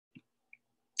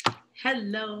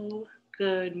Hello,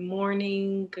 good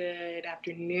morning, good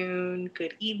afternoon,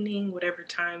 good evening, whatever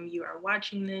time you are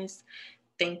watching this.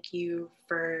 Thank you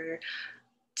for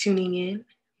tuning in.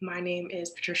 My name is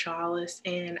Patricia Hollis,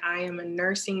 and I am a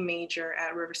nursing major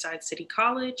at Riverside City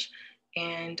College,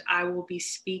 and I will be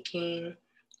speaking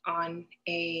on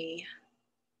a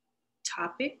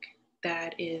topic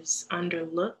that is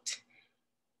underlooked,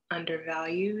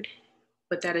 undervalued,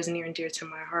 but that is near and dear to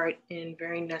my heart and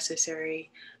very necessary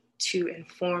to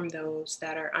inform those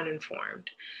that are uninformed.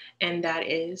 And that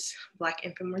is Black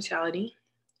infant mortality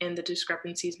and the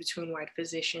discrepancies between white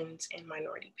physicians and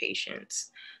minority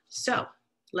patients. So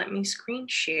let me screen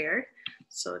share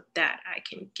so that I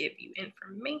can give you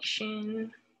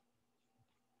information.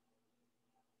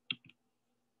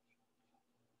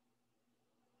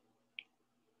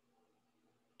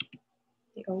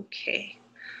 Okay.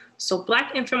 So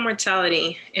Black infant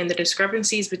mortality and the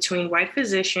discrepancies between white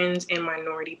physicians and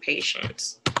minority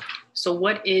patients. So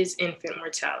what is infant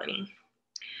mortality?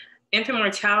 Infant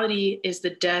mortality is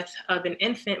the death of an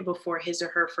infant before his or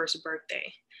her first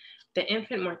birthday. The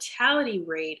infant mortality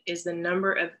rate is the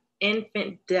number of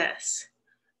infant deaths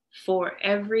for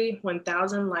every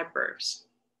 1,000 live births.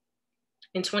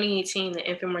 In 2018, the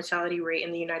infant mortality rate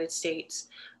in the United States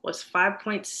was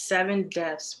 5.7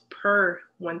 deaths per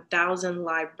 1,000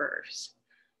 live births.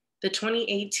 The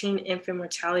 2018 infant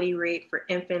mortality rate for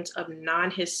infants of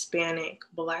non-Hispanic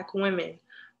Black women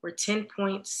were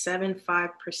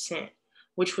 10.75%,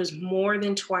 which was more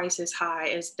than twice as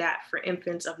high as that for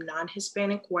infants of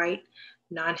non-Hispanic white,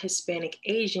 non-Hispanic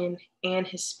Asian, and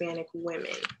Hispanic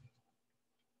women.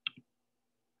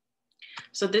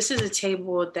 So this is a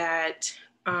table that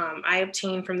I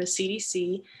obtained from the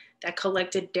CDC that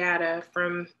collected data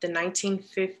from the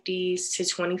 1950s to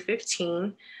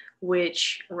 2015,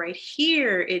 which right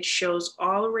here, it shows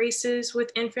all races with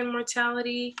infant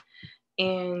mortality.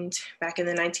 And back in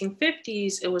the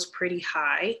 1950s, it was pretty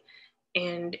high.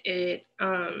 And it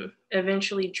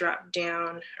eventually dropped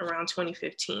down around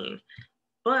 2015.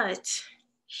 But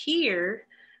here,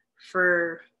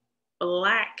 for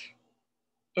Black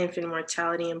infant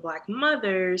mortality in Black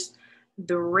mothers,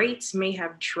 the rates may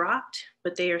have dropped,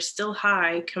 but they are still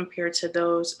high compared to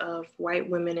those of white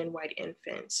women and white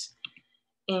infants.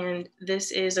 And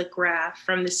this is a graph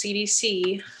from the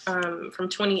CDC from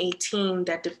 2018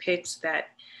 that depicts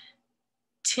that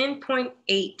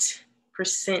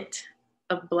 10.8%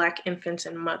 of Black infants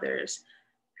and mothers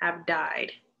have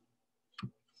died.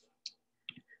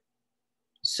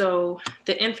 So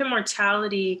the infant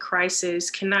mortality crisis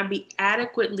cannot be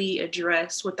adequately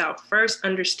addressed without first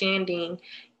understanding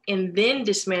and then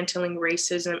dismantling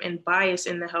racism and bias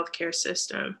in the healthcare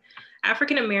system.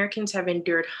 African Americans have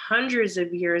endured hundreds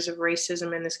of years of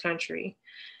racism in this country.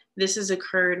 This has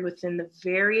occurred within the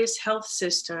various health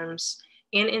systems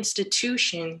and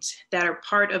institutions that are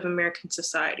part of American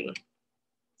society,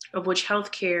 of which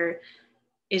healthcare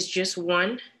is just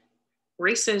one.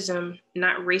 Racism,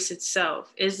 not race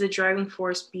itself, is the driving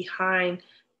force behind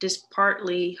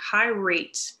disparately high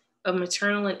rates of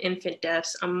maternal and infant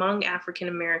deaths among African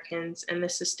Americans and the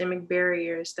systemic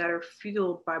barriers that are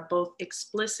fueled by both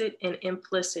explicit and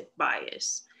implicit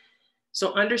bias.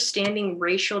 So understanding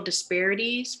racial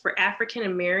disparities for African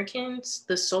Americans,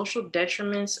 the social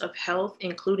detriments of health,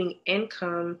 including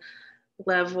income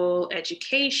level,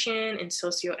 education, and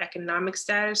socioeconomic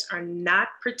status are not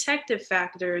protective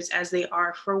factors as they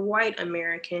are for white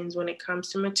Americans when it comes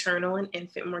to maternal and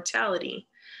infant mortality.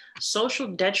 Social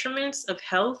detriments of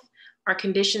health are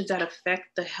conditions that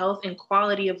affect the health and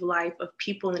quality of life of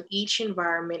people in each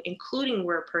environment, including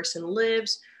where a person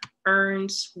lives,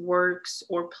 earns, works,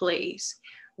 or plays.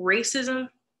 Racism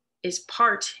is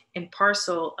part and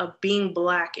parcel of being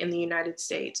Black in the United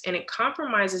States, and it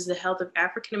compromises the health of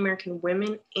African American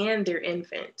women and their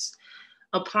infants.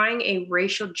 Applying a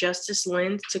racial justice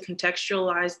lens to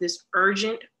contextualize this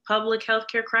urgent public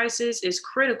healthcare crisis is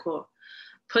critical.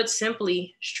 Put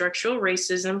simply, structural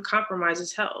racism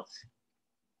compromises health.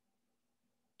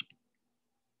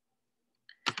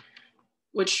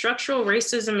 Which structural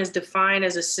racism is defined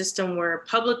as a system where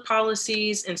public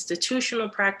policies, institutional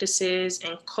practices,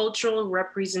 and cultural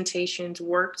representations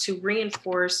work to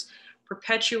reinforce,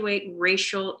 perpetuate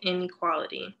racial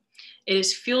inequality. It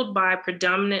is fueled by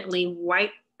predominantly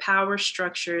white power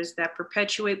structures that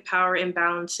perpetuate power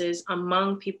imbalances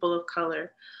among people of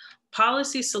color.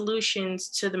 Policy solutions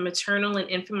to the maternal and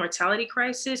infant mortality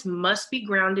crisis must be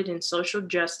grounded in social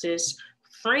justice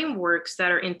frameworks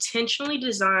that are intentionally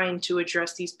designed to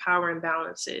address these power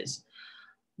imbalances.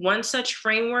 One such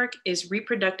framework is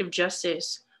reproductive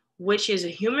justice, which is a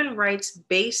human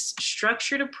rights-based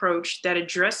structured approach that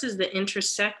addresses the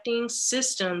intersecting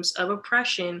systems of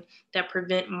oppression that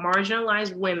prevent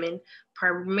marginalized women,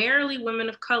 primarily women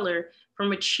of color,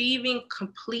 from achieving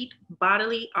complete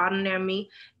bodily autonomy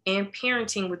and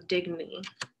parenting with dignity.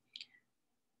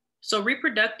 So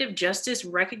reproductive justice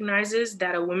recognizes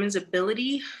that a woman's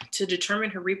ability to determine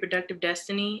her reproductive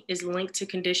destiny is linked to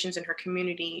conditions in her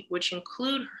community, which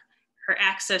include her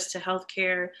access to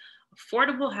healthcare,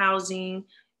 affordable housing,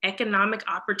 economic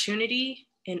opportunity,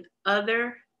 and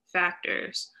other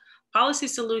factors. Policy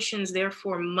solutions,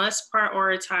 therefore, must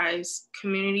prioritize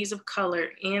communities of color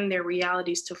and their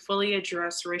realities to fully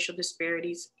address racial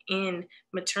disparities in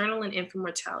maternal and infant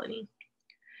mortality,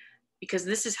 because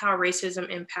this is how racism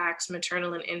impacts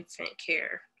maternal and infant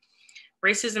care.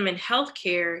 Racism in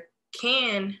healthcare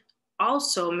can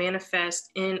also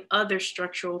manifest in other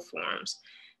structural forms.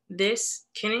 This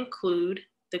can include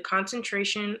the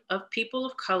concentration of people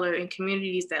of color in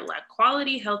communities that lack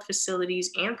quality health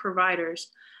facilities and providers,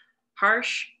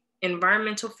 harsh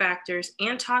environmental factors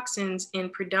and toxins in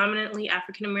predominantly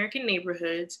African-American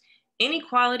neighborhoods,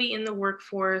 inequality in the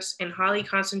workforce, and highly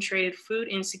concentrated food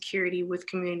insecurity with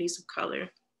communities of color,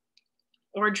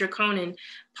 or draconian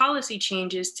policy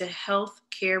changes to health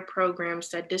care programs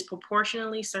that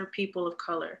disproportionately serve people of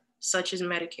color, such as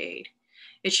Medicaid.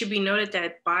 It should be noted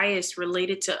that bias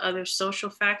related to other social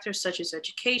factors such as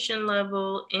education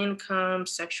level, income,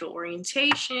 sexual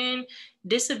orientation,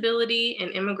 disability, and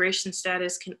immigration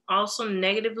status can also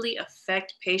negatively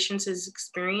affect patients'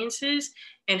 experiences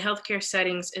in healthcare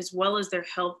settings as well as their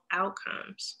health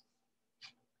outcomes.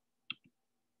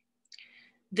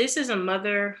 This is a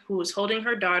mother who was holding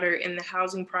her daughter in the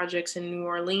housing projects in New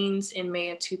Orleans in May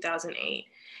of 2008.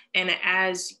 And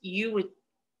as you would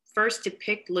first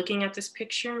depict looking at this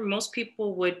picture, most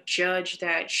people would judge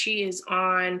that she is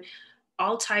on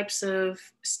all types of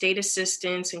state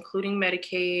assistance, including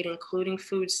Medicaid, including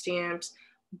food stamps,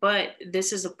 but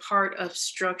this is a part of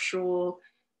structural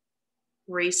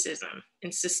racism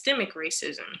and systemic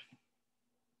racism.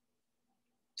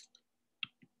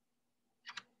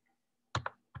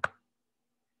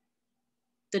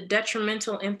 The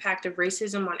detrimental impact of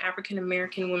racism on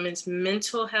African-American women's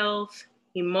mental health,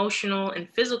 emotional, and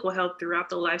physical health throughout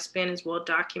the lifespan is well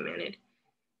documented.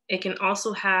 It can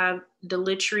also have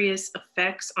deleterious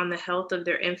effects on the health of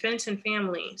their infants and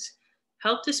families.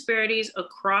 Health disparities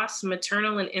across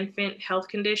maternal and infant health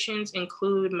conditions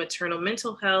include maternal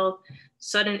mental health,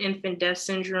 sudden infant death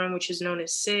syndrome, which is known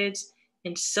as SIDS,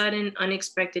 and sudden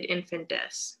unexpected infant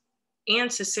deaths, and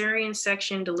cesarean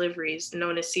section deliveries,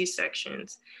 known as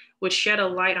C-sections, which shed a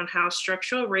light on how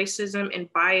structural racism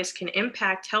and bias can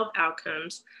impact health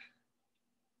outcomes.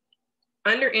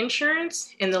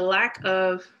 Underinsurance and the lack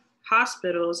of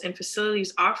hospitals and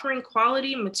facilities offering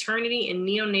quality maternity and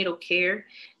neonatal care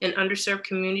in underserved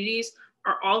communities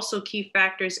are also key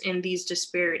factors in these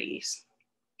disparities.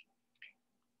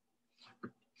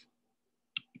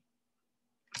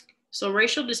 So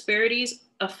racial disparities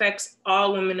affects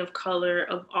all women of color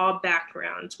of all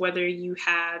backgrounds, whether you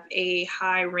have a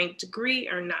high ranked degree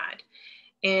or not.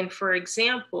 And for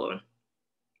example,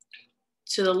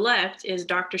 to the left is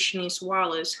Dr. Shanice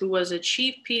Wallace, who was a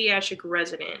chief pediatric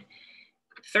resident,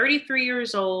 33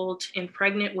 years old and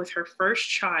pregnant with her first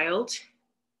child.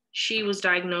 She was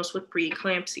diagnosed with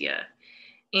preeclampsia.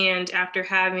 And after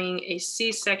having a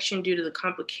C-section due to the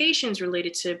complications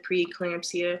related to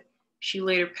preeclampsia, she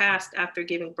later passed after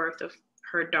giving birth of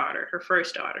her daughter, her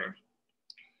first daughter.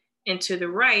 And to the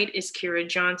right is Kira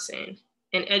Johnson,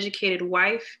 an educated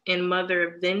wife and mother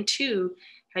of then two,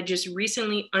 had just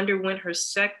recently underwent her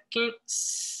second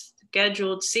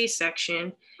scheduled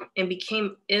C-section and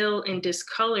became ill and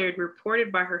discolored,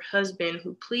 reported by her husband,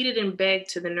 who pleaded and begged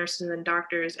to the nurses and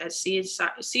doctors at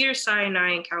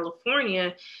Cedars-Sinai in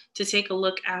California to take a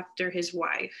look after his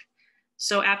wife.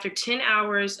 So after 10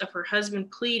 hours of her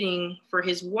husband pleading for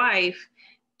his wife,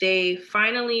 they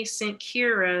finally sent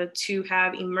Kira to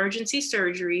have emergency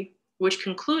surgery, which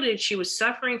concluded she was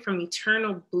suffering from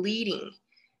internal bleeding,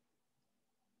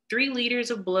 3 liters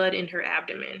of blood in her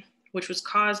abdomen, which was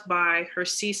caused by her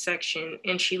C-section,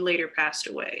 and she later passed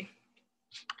away.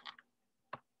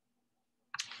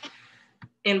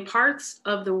 In parts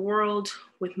of the world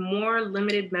with more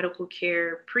limited medical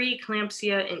care,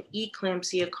 preeclampsia and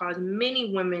eclampsia cause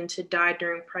many women to die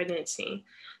during pregnancy,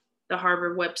 the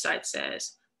Harvard website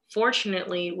says.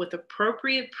 Fortunately, with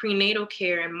appropriate prenatal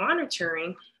care and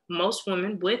monitoring, most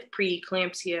women with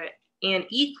preeclampsia and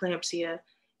eclampsia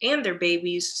and their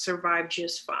babies survive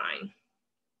just fine.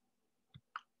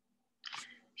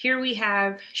 Here we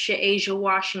have Sha'asia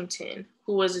Washington,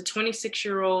 who was a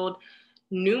 26-year-old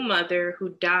new mother who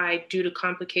died due to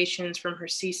complications from her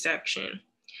C-section.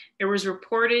 It was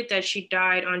reported that she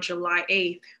died on July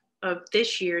 8th of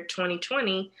this year,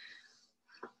 2020,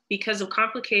 because of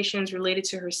complications related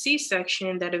to her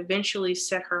C-section that eventually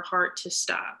set her heart to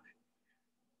stop.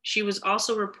 She was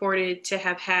also reported to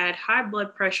have had high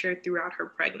blood pressure throughout her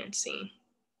pregnancy.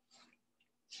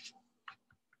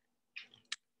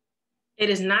 It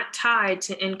is not tied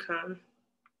to income.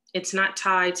 It's not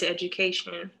tied to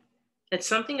education. It's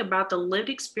something about the lived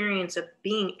experience of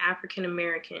being African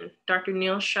American. Dr.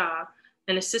 Neil Shah,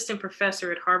 an assistant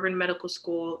professor at Harvard Medical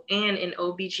School and an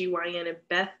OBGYN at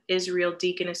Beth Israel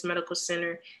Deaconess Medical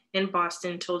Center in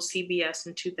Boston, told CBS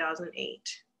in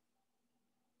 2008.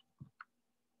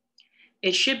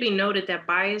 It should be noted that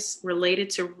bias related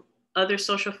to other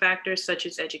social factors such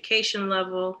as education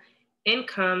level,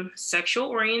 income, sexual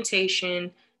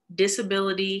orientation,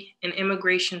 disability, and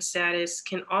immigration status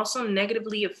can also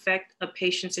negatively affect a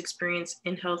patient's experience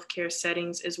in healthcare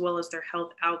settings as well as their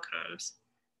health outcomes.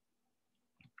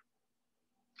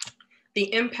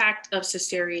 The impact of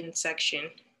cesarean section.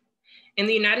 In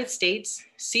the United States,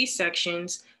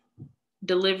 C-sections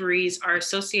deliveries are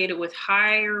associated with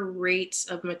higher rates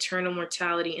of maternal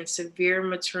mortality and severe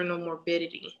maternal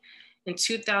morbidity. In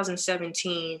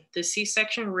 2017, the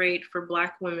C-section rate for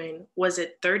Black women was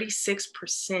at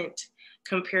 36%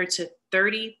 compared to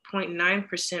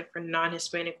 30.9% for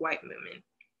non-Hispanic white women.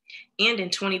 And in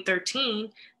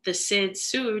 2013, the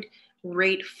SID-SUD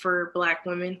rate for Black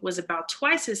women was about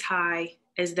twice as high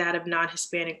as that of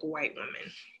non-Hispanic white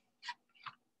women.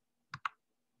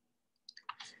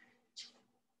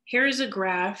 Here is a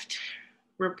graph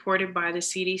reported by the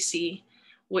CDC,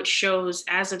 which shows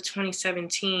as of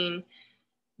 2017,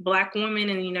 Black women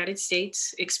in the United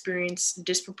States experience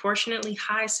disproportionately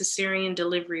high cesarean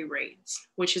delivery rates,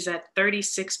 which is at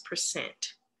 36%.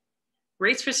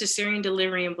 Rates for cesarean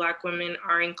delivery in Black women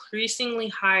are increasingly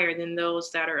higher than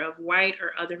those that are of white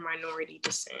or other minority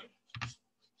descent.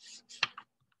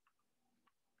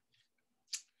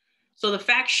 So the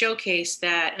facts showcase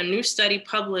that a new study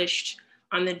published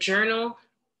on the journal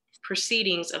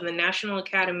Proceedings of the National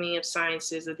Academy of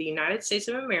Sciences of the United States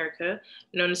of America,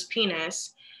 known as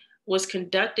PNAS, was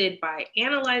conducted by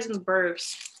analyzing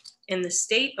births in the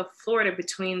state of Florida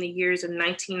between the years of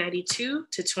 1992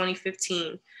 to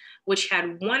 2015, which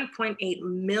had 1.8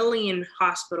 million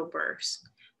hospital births.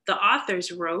 The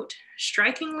authors wrote,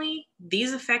 strikingly,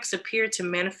 these effects appear to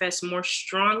manifest more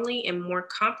strongly in more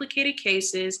complicated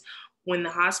cases when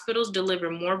the hospitals deliver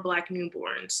more Black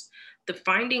newborns. The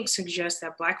findings suggest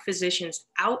that Black physicians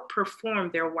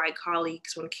outperform their white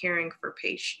colleagues when caring for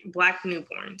Black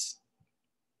newborns.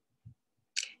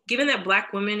 Given that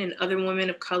Black women and other women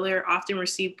of color often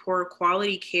receive poor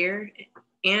quality care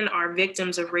and are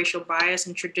victims of racial bias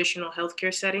in traditional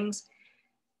healthcare settings,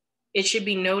 it should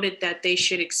be noted that they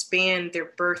should expand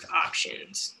their birth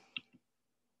options.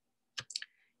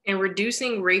 And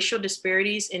reducing racial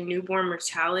disparities in newborn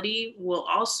mortality will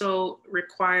also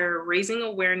require raising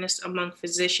awareness among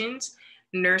physicians,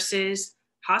 nurses,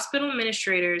 hospital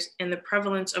administrators, and the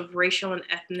prevalence of racial and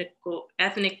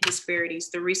ethnic disparities,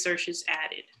 the research has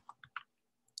added.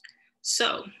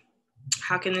 So,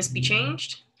 how can this be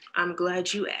changed? I'm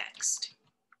glad you asked.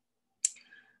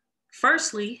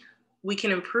 Firstly, we can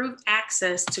improve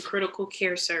access to critical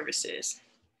care services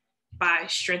by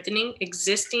strengthening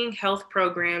existing health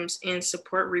programs and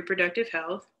support reproductive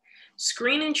health,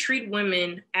 screen and treat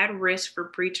women at risk for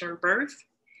preterm birth,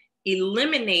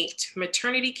 eliminate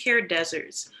maternity care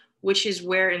deserts, which is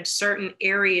where in certain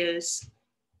areas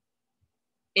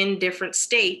in different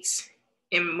states,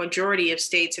 in majority of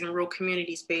states and rural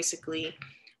communities basically,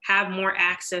 have more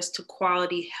access to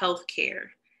quality health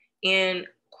care and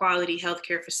quality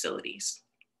healthcare facilities.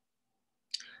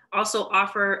 Also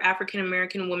offer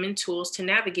African-American women tools to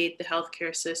navigate the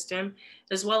healthcare system,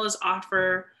 as well as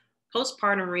offer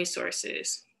postpartum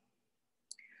resources.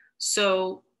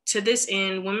 So to this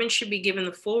end, women should be given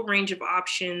the full range of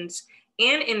options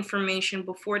and information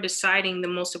before deciding the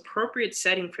most appropriate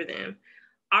setting for them.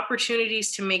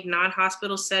 Opportunities to make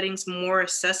non-hospital settings more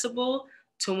accessible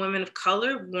to women of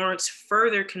color warrants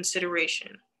further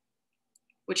consideration,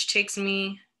 which takes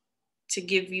me to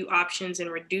give you options in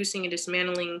reducing and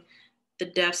dismantling the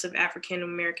deaths of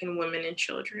African-American women and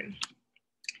children.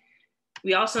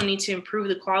 We also need to improve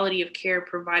the quality of care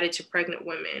provided to pregnant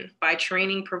women by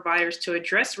training providers to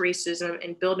address racism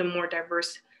and build a more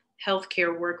diverse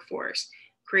healthcare workforce,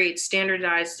 create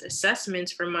standardized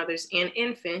assessments for mothers and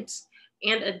infants,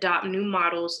 and adopt new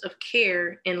models of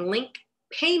care and link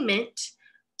payment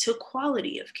to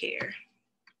quality of care,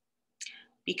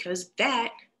 because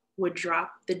that would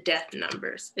drop the death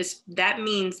numbers. That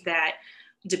means that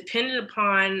depending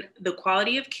upon the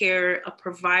quality of care a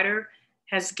provider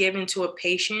has given to a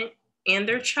patient and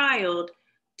their child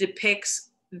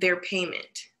depicts their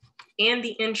payment and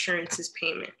the insurance's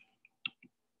payment.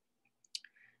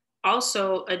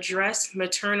 Also, address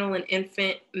maternal and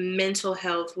infant mental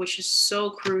health, which is so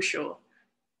crucial.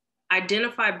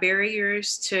 Identify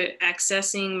barriers to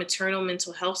accessing maternal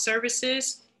mental health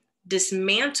services,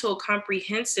 dismantle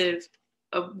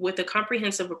with a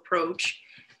comprehensive approach,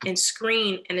 and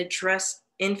screen and address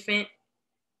infant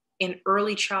and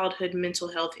early childhood mental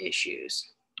health issues.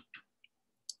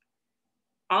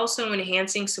 Also,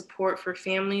 enhancing support for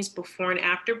families before and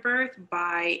after birth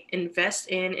by invest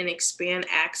in and expand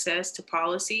access to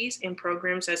policies and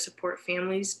programs that support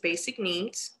families' basic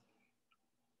needs.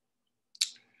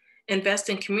 Invest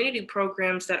in community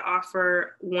programs that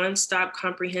offer one-stop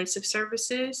comprehensive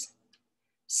services.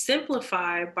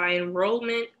 Simplify by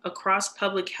enrollment across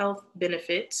public health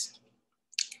benefits.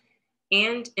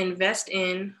 And invest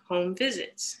in home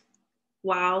visits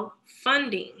while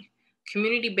funding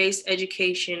community-based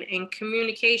education and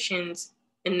communications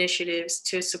initiatives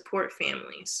to support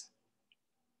families.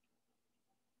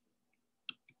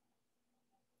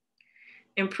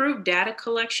 Improve data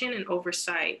collection and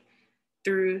oversight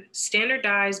through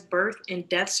standardized birth and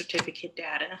death certificate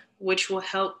data, which will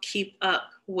help keep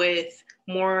up with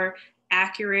more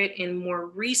accurate and more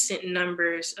recent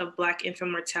numbers of Black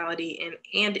infant mortality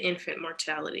and infant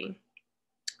mortality.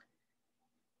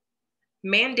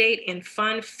 Mandate and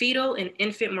fund fetal and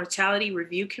infant mortality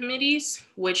review committees,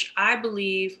 which I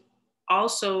believe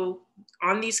also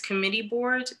on these committee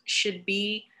boards should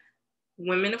be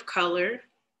women of color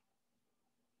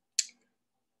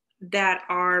that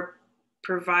are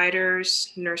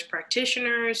providers, nurse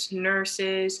practitioners,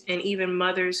 nurses, and even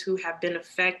mothers who have been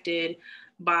affected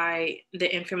by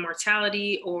the infant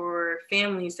mortality or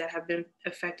families that have been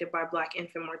affected by Black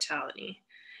infant mortality,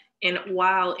 and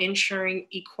while ensuring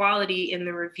equality in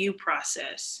the review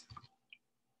process.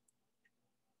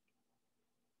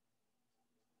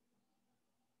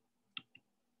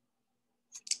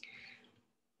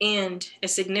 And a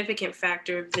significant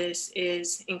factor of this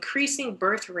is increasing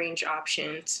birth range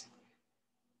options.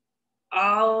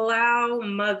 Allow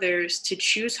mothers to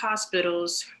choose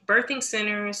hospitals, birthing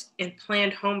centers, and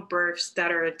planned home births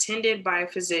that are attended by a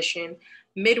physician,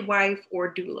 midwife,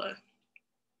 or doula.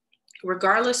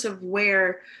 Regardless of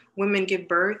where women give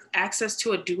birth, access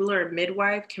to a doula or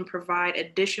midwife can provide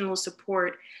additional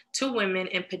support to women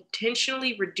and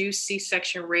potentially reduce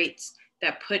C-section rates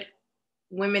that put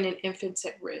women and infants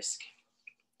at risk.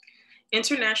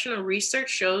 International research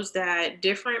shows that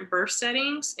different birth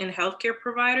settings and healthcare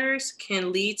providers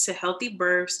can lead to healthy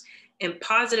births and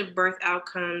positive birth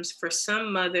outcomes for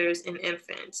some mothers and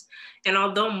infants. And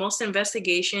although most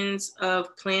investigations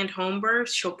of planned home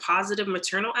births show positive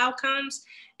maternal outcomes,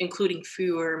 including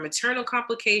fewer maternal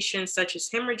complications such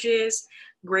as hemorrhages,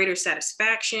 greater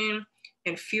satisfaction,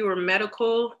 and fewer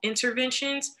medical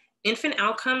interventions, infant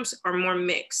outcomes are more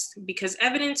mixed because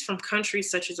evidence from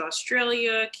countries such as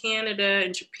Australia, Canada,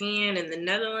 and Japan, and the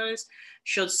Netherlands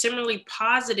showed similarly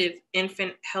positive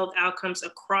infant health outcomes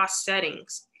across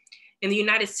settings. In the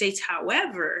United States,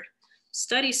 however,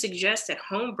 studies suggest that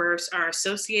home births are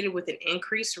associated with an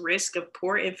increased risk of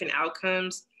poor infant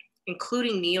outcomes,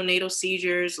 including neonatal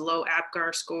seizures, low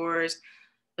APGAR scores,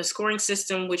 a scoring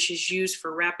system which is used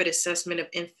for rapid assessment of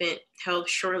infant health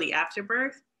shortly after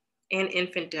birth, and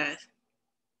infant death.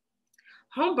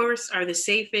 Home births are the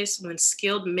safest when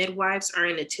skilled midwives are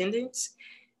in attendance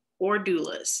or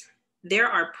doulas. There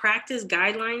are practice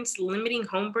guidelines limiting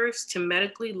home births to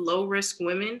medically low-risk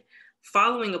women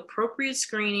following appropriate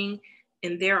screening,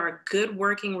 and there are good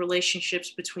working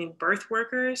relationships between birth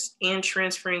workers and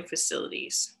transferring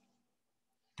facilities.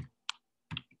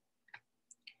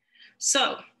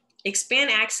 So,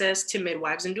 expand access to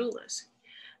midwives and doulas.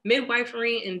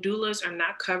 Midwifery and doulas are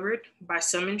not covered by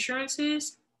some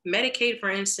insurances. Medicaid, for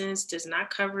instance, does not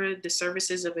cover the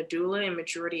services of a doula in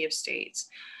majority of states.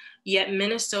 Yet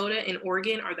Minnesota and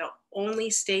Oregon are the only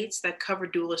states that cover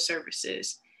doula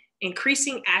services.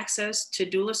 Increasing access to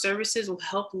doula services will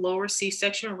help lower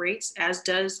C-section rates, as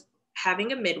does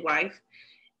having a midwife,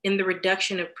 in the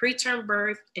reduction of preterm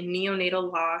birth and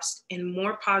neonatal loss, and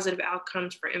more positive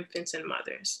outcomes for infants and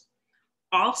mothers.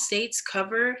 All states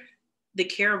cover the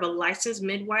care of a licensed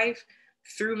midwife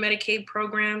through Medicaid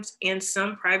programs and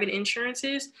some private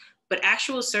insurances, but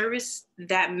actual service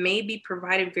that may be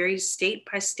provided varies state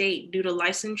by state due to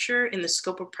licensure and the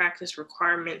scope of practice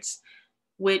requirements,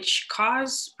 which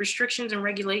cause restrictions and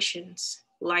regulations,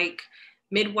 like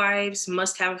Midwives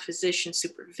must have a physician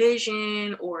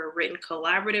supervision or a written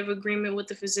collaborative agreement with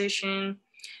the physician.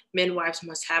 Midwives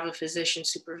must have a physician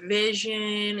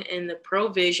supervision in the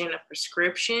provision of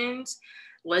prescriptions,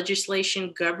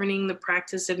 legislation governing the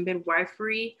practice of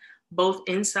midwifery, both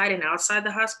inside and outside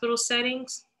the hospital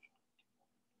settings.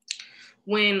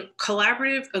 When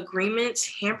collaborative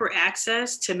agreements hamper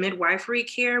access to midwifery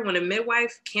care, when a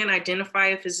midwife can't identify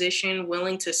a physician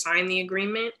willing to sign the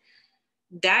agreement,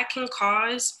 that can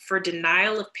cause for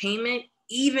denial of payment,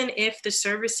 even if the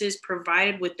service is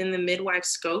provided within the midwife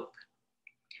scope.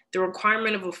 The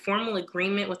requirement of a formal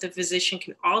agreement with a physician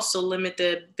can also limit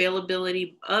the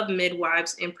availability of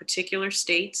midwives in particular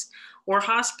states or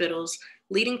hospitals,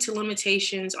 leading to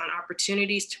limitations on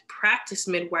opportunities to practice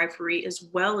midwifery as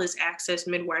well as access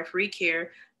midwifery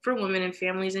care for women and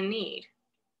families in need.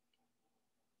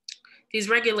 These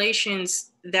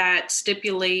regulations that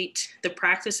stipulate the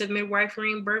practice of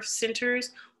midwifery in birth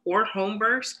centers or home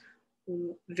births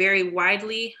vary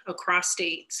widely across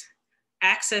states.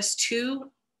 Access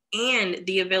to and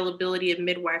the availability of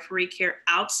midwifery care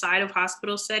outside of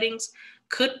hospital settings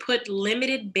could put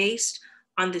limited based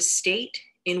on the state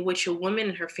in which a woman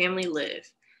and her family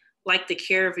live. Like the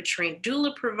care of a trained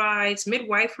doula provides,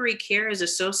 midwifery care is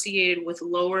associated with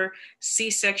lower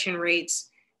C-section rates,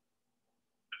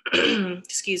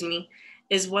 excuse me,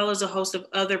 as well as a host of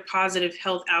other positive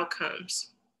health outcomes.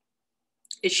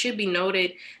 It should be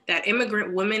noted that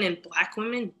immigrant women and Black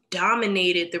women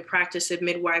dominated the practice of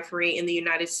midwifery in the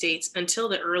United States until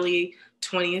the early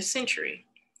 20th century.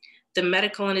 The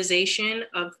medicalization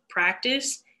of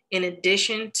practice, in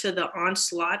addition to the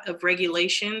onslaught of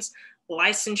regulations,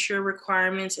 licensure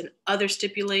requirements, and other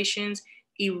stipulations,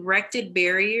 erected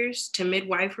barriers to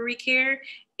midwifery care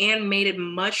and made it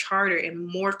much harder and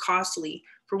more costly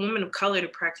for women of color to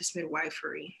practice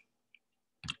midwifery.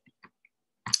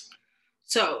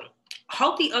 So,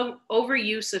 healthy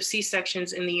overuse of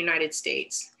C-sections in the United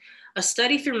States. A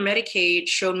study through Medicaid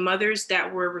showed mothers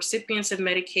that were recipients of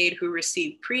Medicaid who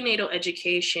received prenatal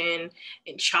education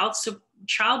and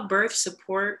childbirth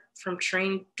support from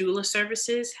trained doula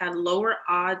services had lower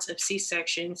odds of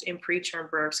C-sections and preterm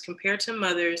births compared to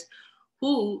mothers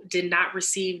who did not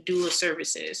receive doula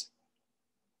services.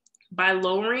 By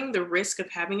lowering the risk of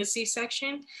having a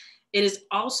C-section, it is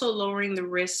also lowering the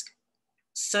risk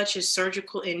such as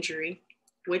surgical injury,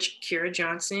 which Kira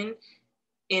Johnson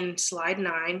in slide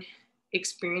 9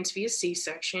 experienced via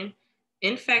C-section,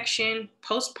 infection,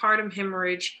 postpartum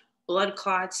hemorrhage, blood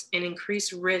clots, and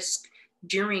increased risk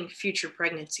during future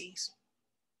pregnancies.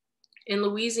 In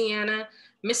Louisiana,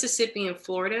 Mississippi, and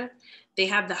Florida, they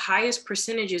have the highest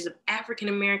percentages of African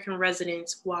American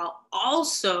residents while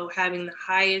also having the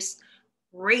highest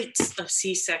rates of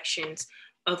C-sections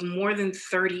of more than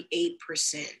 38%.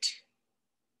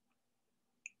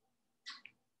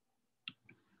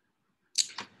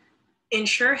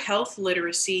 Ensure health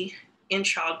literacy in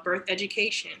childbirth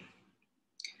education.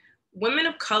 Women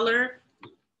of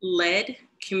color-led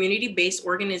community-based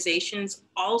organizations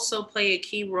also play a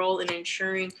key role in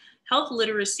ensuring health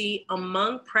literacy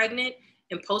among pregnant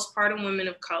and postpartum women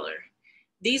of color.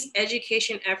 These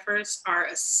education efforts are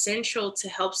essential to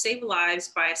help save lives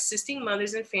by assisting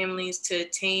mothers and families to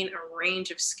attain a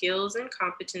range of skills and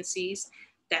competencies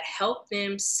that help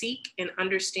them seek and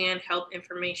understand health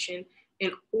information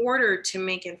in order to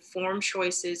make informed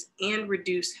choices and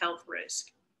reduce health risk.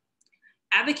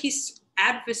 Advocacy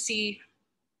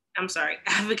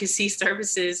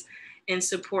services and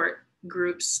support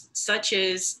groups, such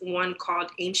as one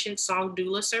called Ancient Song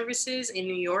Doula Services in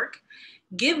New York,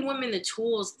 give women the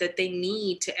tools that they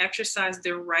need to exercise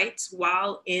their rights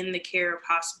while in the care of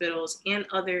hospitals and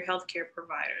other healthcare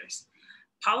providers.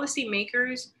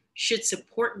 Policymakers should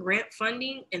support grant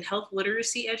funding and health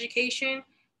literacy education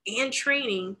and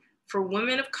training for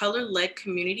women of color-led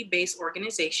community-based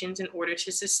organizations in order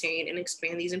to sustain and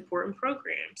expand these important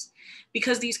programs.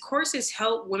 Because these courses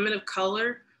help women of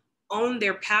color own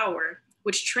their power,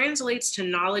 which translates to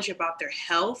knowledge about their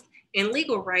health and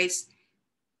legal rights,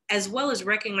 as well as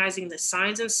recognizing the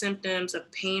signs and symptoms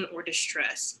of pain or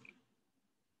distress.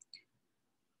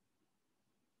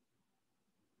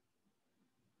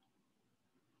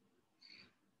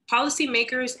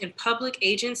 Policymakers and public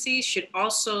agencies should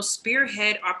also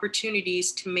spearhead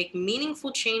opportunities to make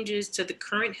meaningful changes to the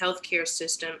current healthcare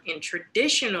system and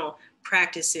traditional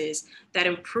practices that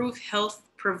improve health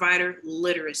provider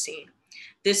literacy.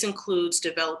 This includes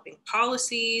developing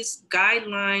policies,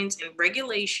 guidelines, and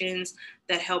regulations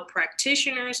that help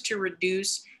practitioners to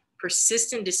reduce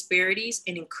persistent disparities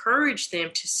and encourage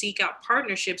them to seek out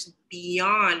partnerships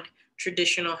beyond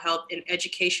traditional health and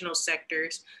educational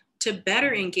sectors to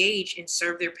better engage and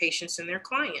serve their patients and their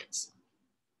clients.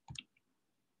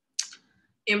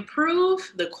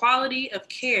 Improve the quality of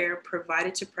care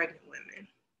provided to pregnant women.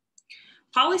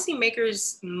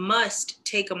 Policymakers must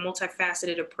take a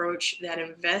multifaceted approach that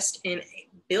invests in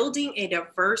building a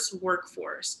diverse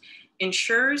workforce,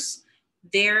 ensures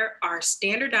there are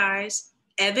standardized,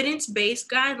 evidence-based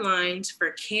guidelines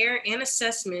for care and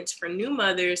assessments for new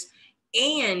mothers,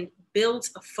 and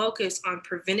builds a focus on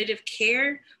preventative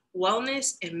care,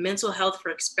 wellness, and mental health for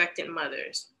expectant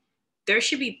mothers. There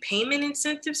should be payment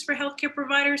incentives for healthcare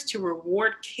providers to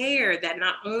reward care that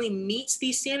not only meets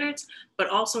these standards, but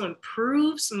also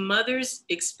improves mothers'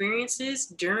 experiences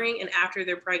during and after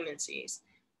their pregnancies.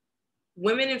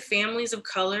 Women and families of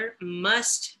color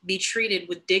must be treated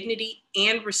with dignity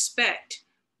and respect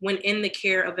when in the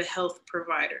care of a health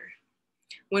provider.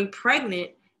 When pregnant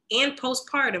and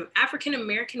postpartum, African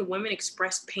American women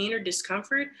express pain or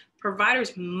discomfort,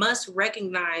 providers must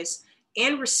recognize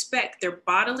and respect their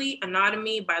bodily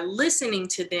anatomy by listening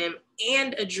to them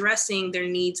and addressing their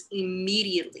needs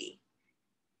immediately.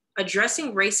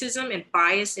 Addressing racism and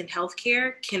bias in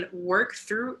healthcare can work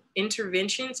through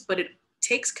interventions, but it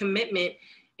takes commitment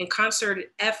and concerted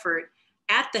effort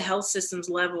at the health systems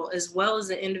level, as well as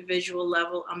the individual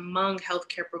level among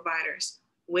healthcare providers,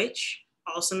 which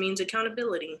also means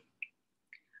accountability.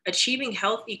 Achieving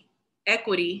health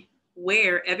equity,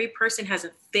 where every person has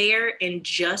a fair and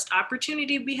just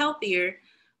opportunity to be healthier,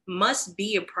 must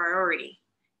be a priority.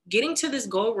 Getting to this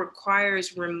goal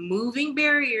requires removing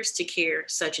barriers to care,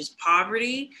 such as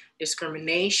poverty,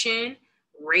 discrimination,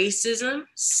 racism,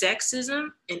 sexism,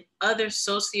 and other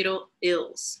societal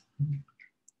ills.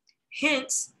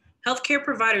 Hence, healthcare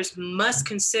providers must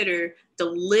consider the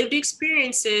lived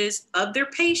experiences of their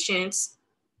patients,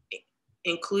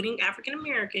 including African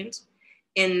Americans,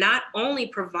 and not only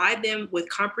provide them with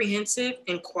comprehensive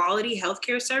and quality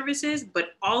healthcare services,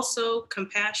 but also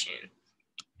compassion.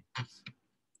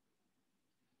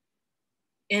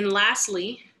 And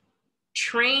lastly,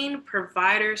 train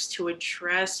providers to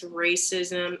address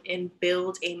racism and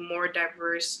build a more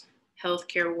diverse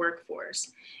healthcare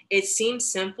workforce. It seems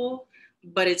simple,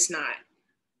 but it's not.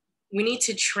 We need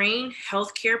to train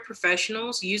healthcare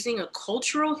professionals using a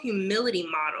cultural humility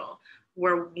model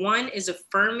where one is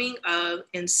affirming of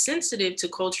and sensitive to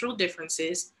cultural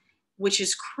differences, which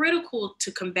is critical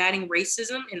to combating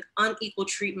racism and unequal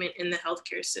treatment in the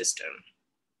healthcare system.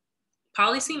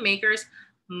 Policymakers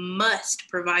must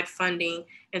provide funding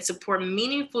and support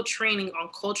meaningful training on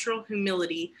cultural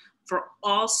humility for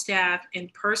all staff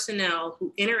and personnel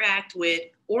who interact with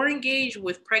or engage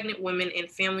with pregnant women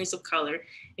and families of color,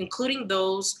 including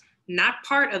those not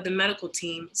part of the medical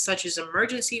team, such as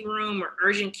emergency room or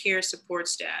urgent care support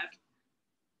staff.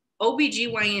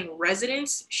 OBGYN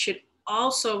residents should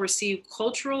also receive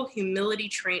cultural humility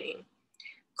training.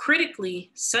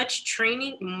 Critically, such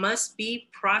training must be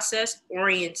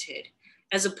process-oriented,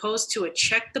 as opposed to a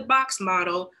check-the-box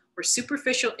model where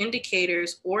superficial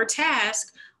indicators or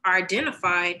tasks are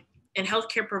identified and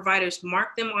healthcare providers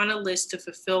mark them on a list to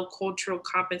fulfill cultural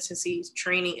competencies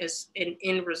training as an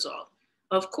end result.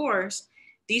 Of course,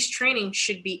 these trainings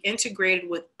should be integrated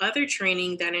with other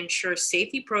training that ensures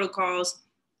safety protocols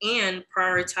and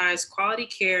prioritize quality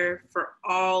care for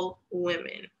all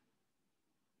women.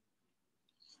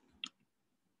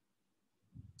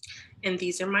 And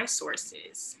these are my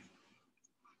sources.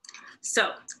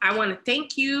 So I want to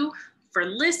thank you for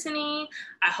listening.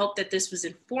 I hope that this was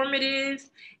informative,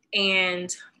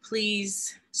 and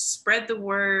please spread the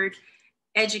word,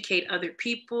 educate other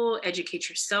people, educate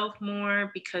yourself more,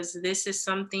 because this is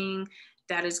something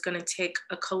that is going to take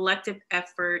a collective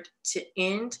effort to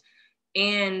end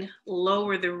and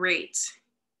lower the rates.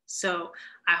 So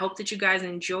I hope that you guys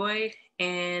enjoyed,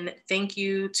 and thank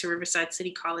you to Riverside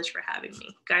City College for having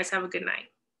me. Guys, have a good night.